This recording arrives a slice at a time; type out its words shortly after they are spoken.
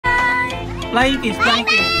Flying kiss, flying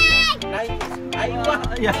kiss. Flying kiss. Aywa.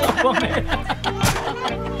 Yeah,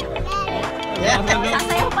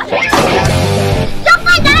 Sasayaw pa siya.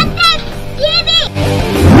 Super Dante TV!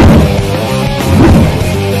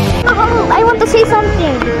 Oh, I want to say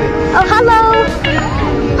something. Oh, hello.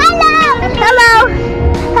 Hello. Hello.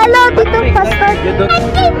 Hello, Tito Pastor.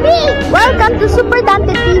 TV. Welcome to Super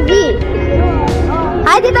Dante TV.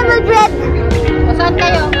 Hi, Tita Mildred. Saan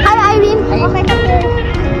kayo? Hi, Irene.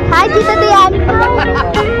 Hi, Tita Diane.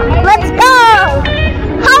 Let's go!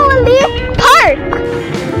 Hawally Park!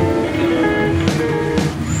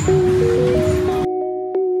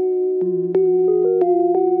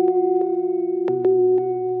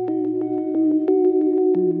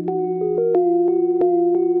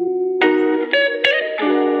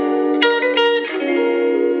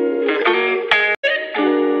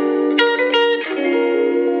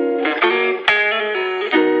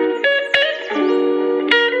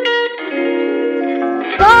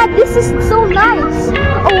 God, this is so nice.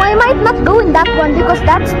 Oh, I might not go in that one because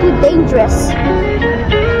that's too dangerous.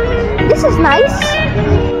 This is nice.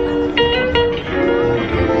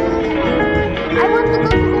 I want to go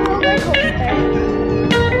to the roller coaster.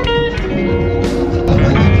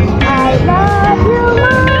 I love you,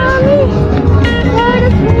 Mommy. You're the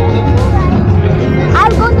sweetest.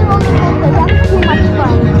 I'll go to the roller coaster. That's too much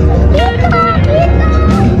fun.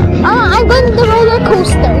 I'm going to the roller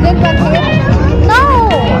coaster. No,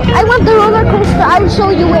 I want the roller coaster. I'll show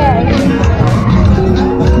you where.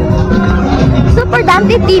 Super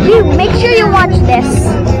Dante TV, make sure you watch this.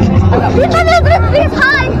 Tita Mildred, please,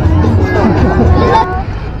 hi!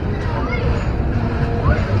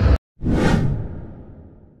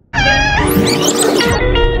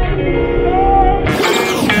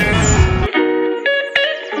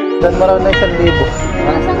 Dan mo raw na 1,000.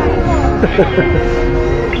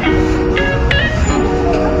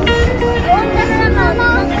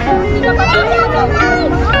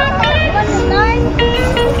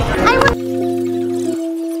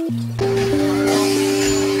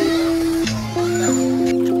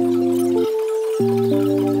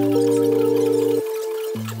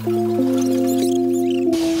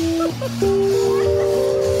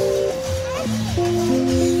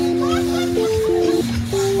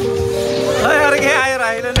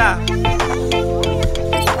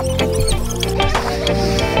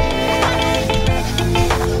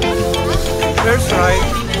 First right.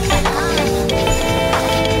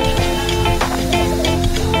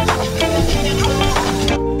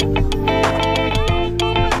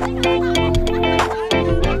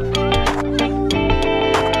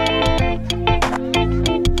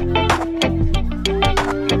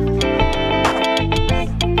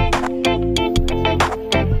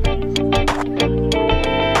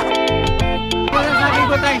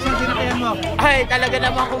 Ay, talaga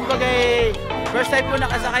naman kumbaga first time ko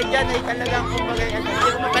nakasakay dyan ay talagang kumbaga hindi ko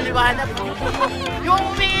mapaliwanag. Yung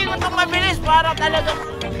umiingot ng mabilis para talagang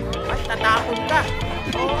ay tatapon ka.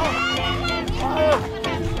 Oo. Oo.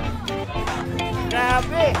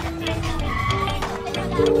 Grabe.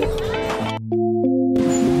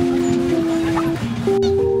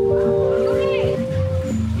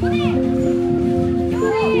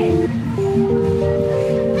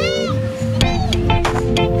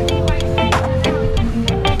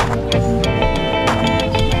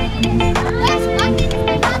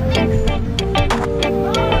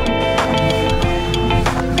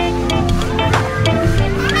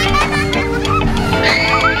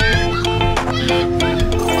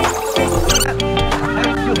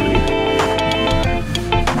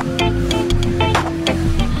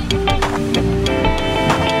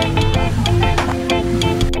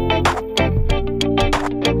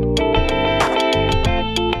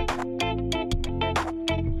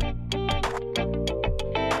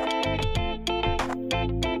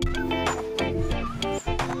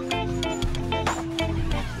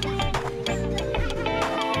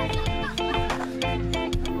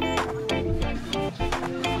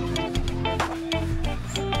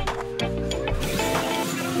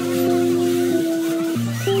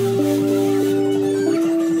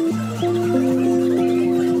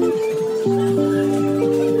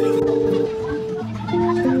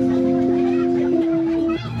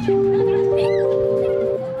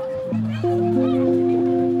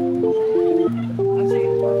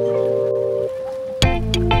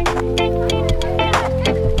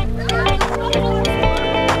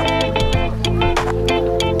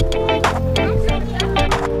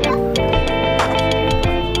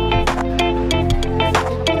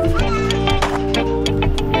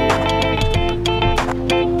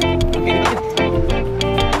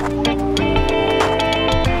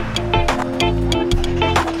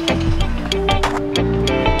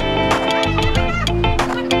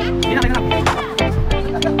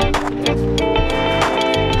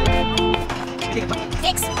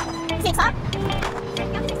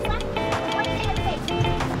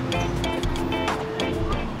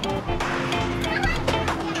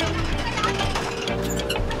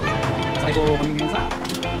 ko minsan.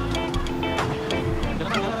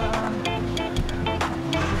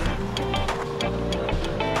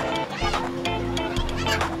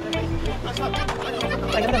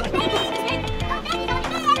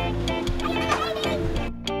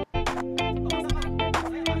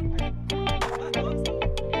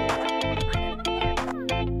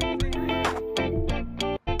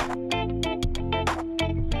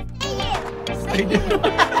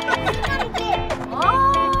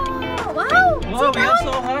 Oh, wow! Wow, we are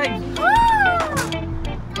so high.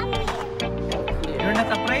 Come here. You're not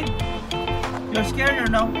afraid? You're scared or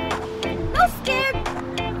no? No scared.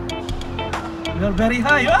 You're very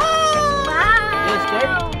high. Ah! Wow! You're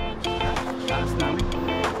scared? Taas namin.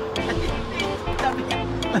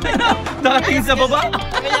 Nakatingin sa baba.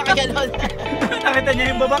 Kaya kaganon. Nakita niya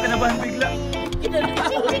yung baba, kinabahan bigla.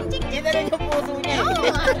 Ginanon yung puso niya.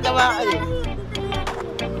 Tawa ka eh.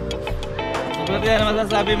 Sobrang yan ang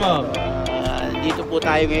masasabi mo. Dito po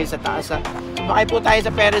tayo ngayon sa taas. Sumakay po tayo sa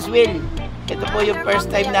Ferris wheel. Ito po yung first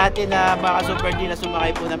time natin na mga Super D na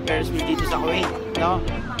sumakay po ng Ferris wheel dito sa Kuwait, no?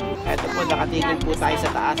 Ito po, nakatigil po tayo sa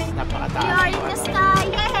taas. We Napakataas are in po. the sky.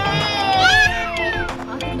 Yay!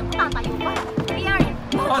 Oh, tignan mo, tatayo pa. We are in...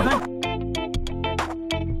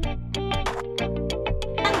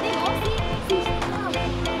 Landing, oh, see?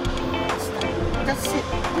 That's it.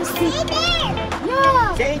 Just see there.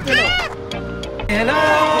 Yeah. Say it, you know. Hello!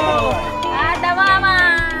 Ada mama.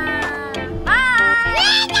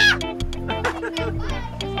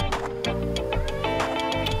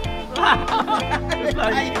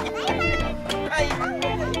 Bye. Ay, ay.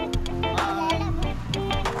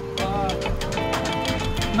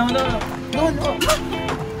 No, no, no. No, no.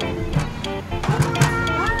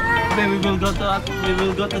 Okay, we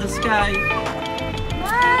will go to the sky.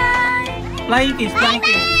 Bye. Flying kiss, flying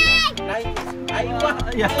kiss. Ay, wow.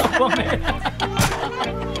 Yeah, okay.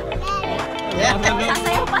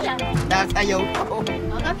 Sasayaw pa yan. Nasayaw pa ko.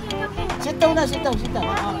 Oh, come here. Sit down na, sit down, sit down.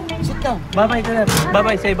 Sit down. Bye-bye, Taner.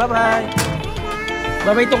 Bye-bye, say bye-bye.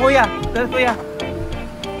 Bye-bye to kuya. Tell kuya.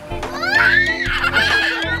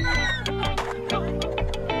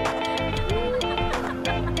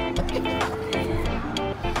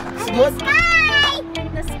 It's good.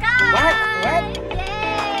 The sky. What? What? Yay!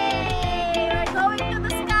 We're going to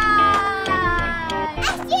the sky.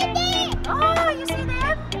 I see them. Oh, you see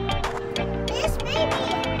them? Yes, baby.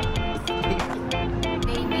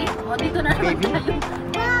 Baby? Oh, dito na naman Baby? tayo.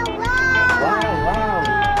 Wow, Wow, wow.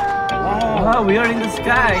 Wow. Wow, we are in the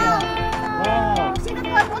sky. Wow. See that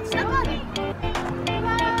one? What's that one?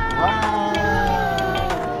 Wow.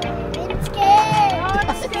 It's scared. Oh,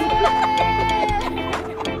 it's scared.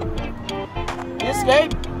 You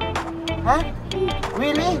scared? Huh?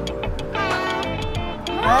 Really?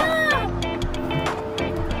 Huh?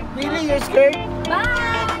 Really, you're scared? Bye.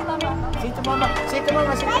 Bye. Say to mama. Say to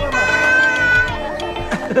mama. Say to mama.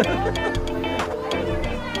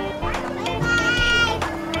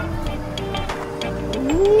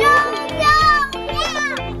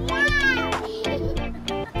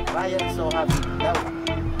 Ryan's so happy. Now.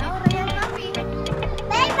 Now, Ryan, happy.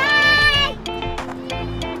 Bye-bye.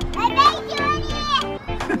 Bye-bye, Julie.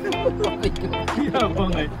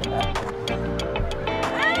 Yabang eh.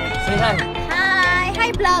 Say hi. Hi. Hi,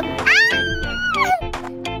 vlog.